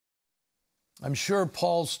I'm sure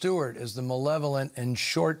Paul Stewart, as the malevolent and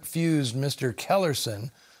short-fused Mr.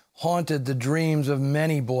 Kellerson, haunted the dreams of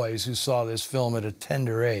many boys who saw this film at a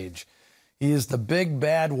tender age. He is the big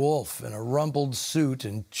bad wolf in a rumpled suit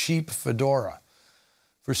and cheap fedora.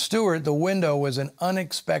 For Stewart, The Window was an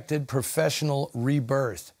unexpected professional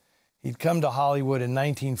rebirth. He'd come to Hollywood in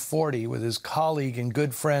 1940 with his colleague and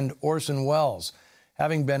good friend Orson Welles,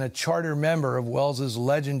 having been a charter member of Welles's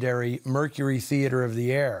legendary Mercury Theater of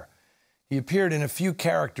the Air. He appeared in a few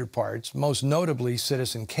character parts, most notably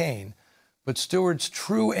Citizen Kane, but Stewart's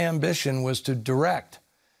true ambition was to direct.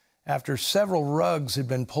 After several rugs had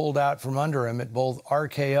been pulled out from under him at both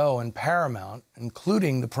RKO and Paramount,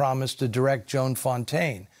 including the promise to direct Joan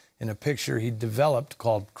Fontaine in a picture he'd developed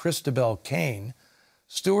called Christabel Kane,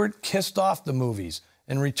 Stewart kissed off the movies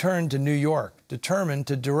and returned to New York, determined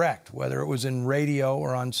to direct, whether it was in radio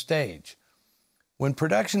or on stage. When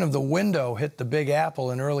production of The Window hit the Big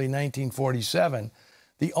Apple in early 1947,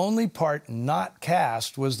 the only part not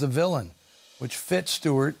cast was the villain, which fit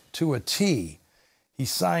Stewart to a T. He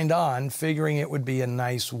signed on, figuring it would be a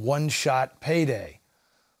nice one-shot payday.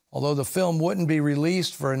 Although the film wouldn't be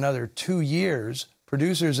released for another 2 years,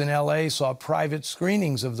 producers in L.A. saw private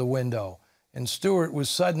screenings of The Window, and Stewart was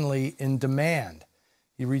suddenly in demand.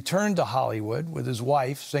 He returned to Hollywood with his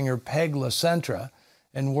wife, singer Peg LaCentra,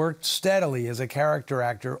 and worked steadily as a character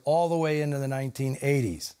actor all the way into the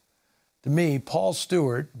 1980s. To me, Paul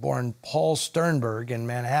Stewart, born Paul Sternberg in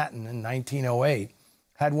Manhattan in 1908,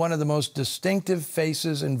 had one of the most distinctive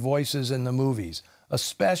faces and voices in the movies,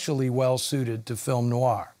 especially well-suited to film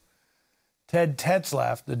noir. Ted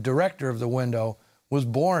Tetzlaff, the director of The Window, was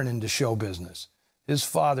born into show business. His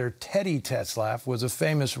father, Teddy Tetzlaff, was a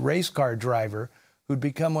famous race car driver who'd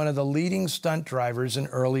become one of the leading stunt drivers in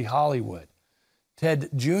early Hollywood.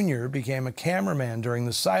 Ted Jr. became a cameraman during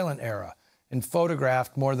the silent era and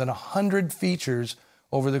photographed more than 100 features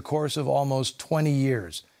over the course of almost 20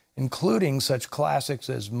 years, including such classics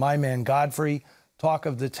as My Man Godfrey, Talk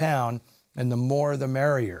of the Town, and The More the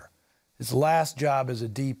Merrier. His last job as a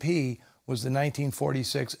DP was the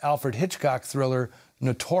 1946 Alfred Hitchcock thriller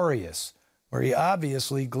Notorious, where he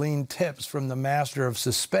obviously gleaned tips from the master of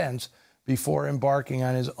suspense before embarking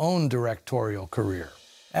on his own directorial career.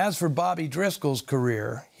 As for Bobby Driscoll's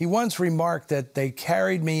career, he once remarked that they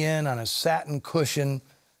carried me in on a satin cushion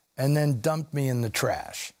and then dumped me in the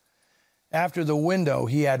trash. After The Window,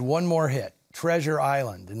 he had one more hit, Treasure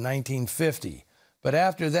Island, in 1950. But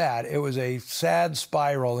after that, it was a sad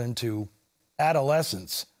spiral into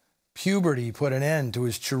adolescence. Puberty put an end to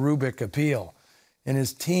his cherubic appeal. In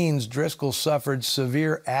his teens, Driscoll suffered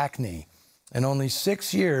severe acne, and only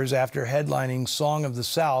 6 years after headlining Song of the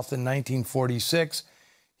South in 1946,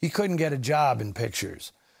 he couldn't get a job in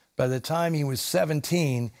pictures. By the time he was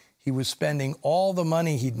 17, he was spending all the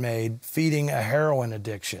money he'd made feeding a heroin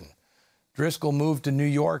addiction. Driscoll moved to New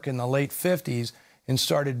York in the late 50s and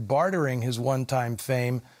started bartering his one-time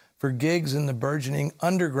fame for gigs in the burgeoning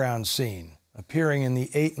underground scene, appearing in the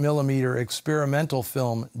 8mm experimental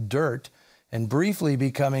film Dirt, and briefly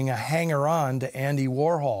becoming a hanger-on to Andy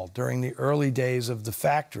Warhol during the early days of The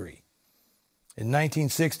Factory. In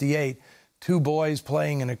 1968, two boys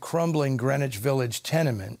playing in a crumbling Greenwich Village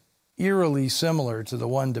tenement, eerily similar to the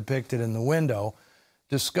one depicted in The Window,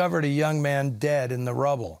 discovered a young man dead in the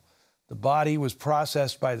rubble. The body was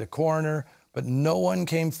processed by the coroner, but no one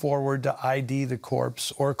came forward to ID the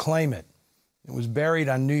corpse or claim it. It was buried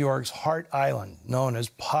on New York's Hart Island, known as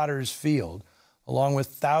Potter's Field, along with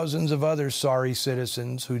thousands of other sorry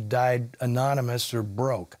citizens who died anonymous or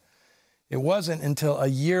broke. It wasn't until a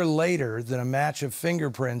year later that a match of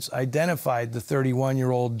fingerprints identified the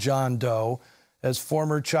 31-year-old John Doe as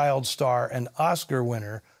former child star and Oscar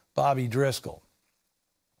winner Bobby Driscoll.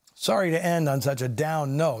 Sorry to end on such a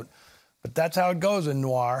down note, but that's how it goes in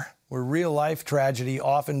noir, where real-life tragedy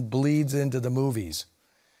often bleeds into the movies.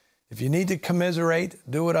 If you need to commiserate,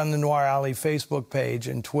 do it on the Noir Alley Facebook page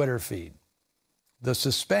and Twitter feed. The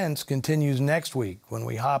suspense continues next week when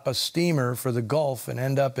we hop a steamer for the Gulf and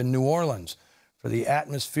end up in New Orleans for the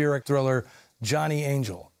atmospheric thriller Johnny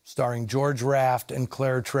Angel, starring George Raft and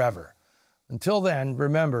Claire Trevor. Until then,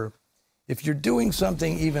 remember, if you're doing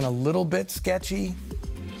something even a little bit sketchy,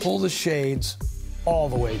 pull the shades all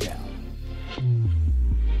the way down.